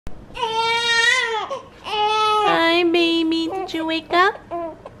you wake up?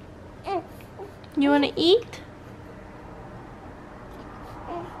 You want to eat?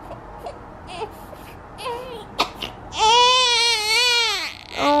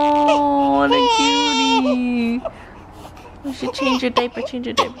 Oh, what a cutie. You should change your diaper, change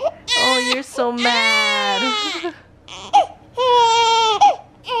your diaper. Oh, you're so mad.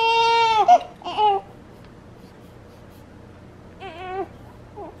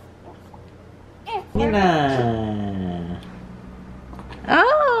 Mina.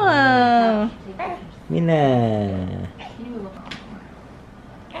 Oh. Mina.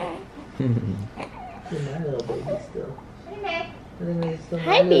 You're my little baby still.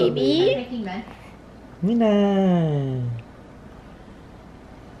 Hi, baby. Mina.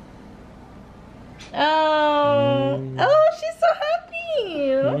 Oh. Oh, she's so happy.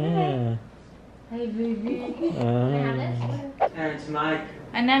 Yeah. Hey, baby. And it's Mike.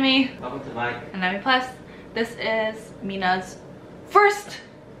 Hi, Nami. Welcome to Mike. And Nami Plus. This is Mina's first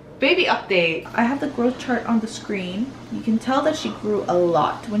baby update. I have the growth chart on the screen. You can tell that she grew a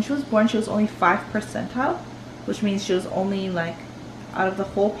lot. When she was born, she was only 5 percentile, which means she was only like out of the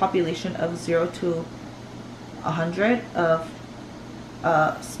whole population of 0 to 100 of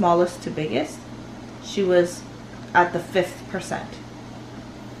smallest to biggest. She was at the 5th percent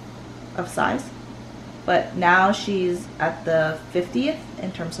of size. But now she's at the 50th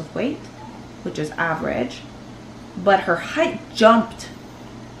in terms of weight, which is average. But her height jumped.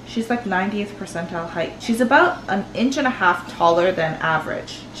 She's like 90th percentile height. She's about 1.5 inches taller than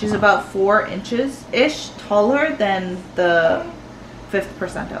average. She's about 4 inches-ish taller than the 5th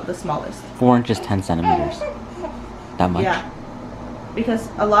percentile, the smallest. 4 inches, 10 centimeters. That much? Yeah. Because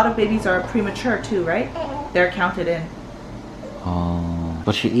a lot of babies are premature too, right? They're counted in. Oh,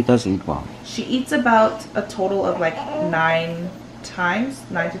 but she does eat well. She eats about a total of like 9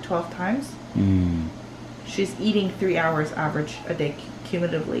 to 12 times. Mm. She's eating 3 hours average a day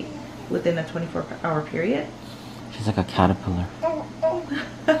cumulatively within a 24-hour period. She's like a caterpillar.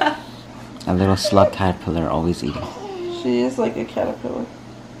 A little slug caterpillar always eating. She is like a caterpillar.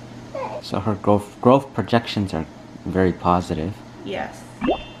 So her growth projections are very positive. Yes.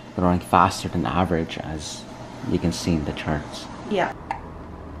 Growing faster than average, as you can see in the charts. Yeah.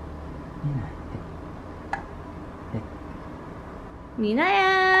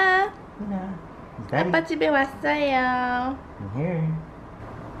 미나야. Mina, 아빠 집에 왔어요. I'm here.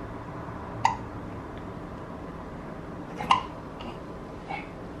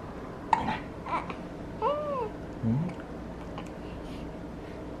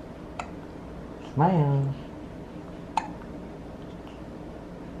 Smile.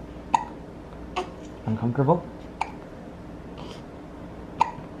 Uncomfortable?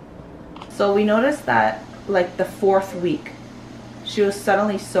 So we noticed that like the 4th week, she was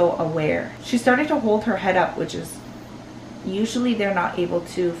suddenly so aware. She started to hold her head up, which is usually they're not able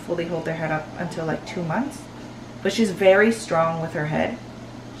to fully hold their head up until like 2 months. But she's very strong with her head.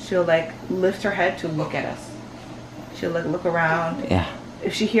 She'll like lift her head to look at us. She'll like look around. Yeah.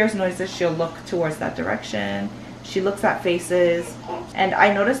 If she hears noises, she'll look towards that direction. She looks at faces. And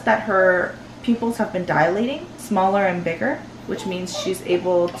I noticed that her pupils have been dilating, smaller and bigger, which means she's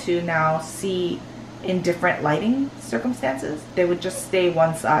able to now see in different lighting circumstances. They would just stay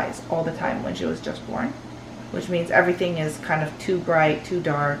one size all the time when she was just born, which means everything is kind of too bright, too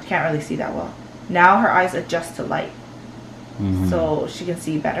dark, can't really see that well. Now her eyes adjust to light, so she can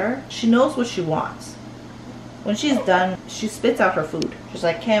see better. She knows what she wants. When she's done, she spits out her food. She's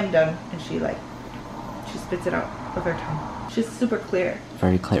like, okay, I'm done, and she spits it out with her tongue. She's super clear.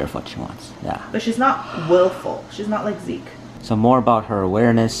 Very clear of what she wants. Yeah. But she's not willful. She's not like Ziek. So more about her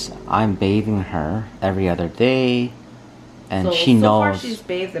awareness. I'm bathing her every other day, and she knows. So far she's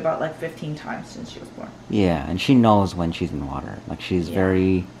bathed about like 15 times since she was born. Yeah, and she knows when she's in water. Like she's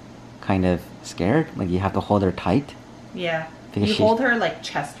very kind of scared. Like you have to hold her tight. Yeah. Because you hold her like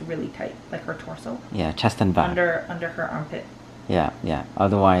chest really tight, like her torso. Yeah, chest and back. Under her armpit. Yeah, yeah.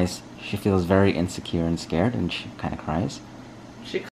 Otherwise, she feels very insecure and scared, and she kind of cries. She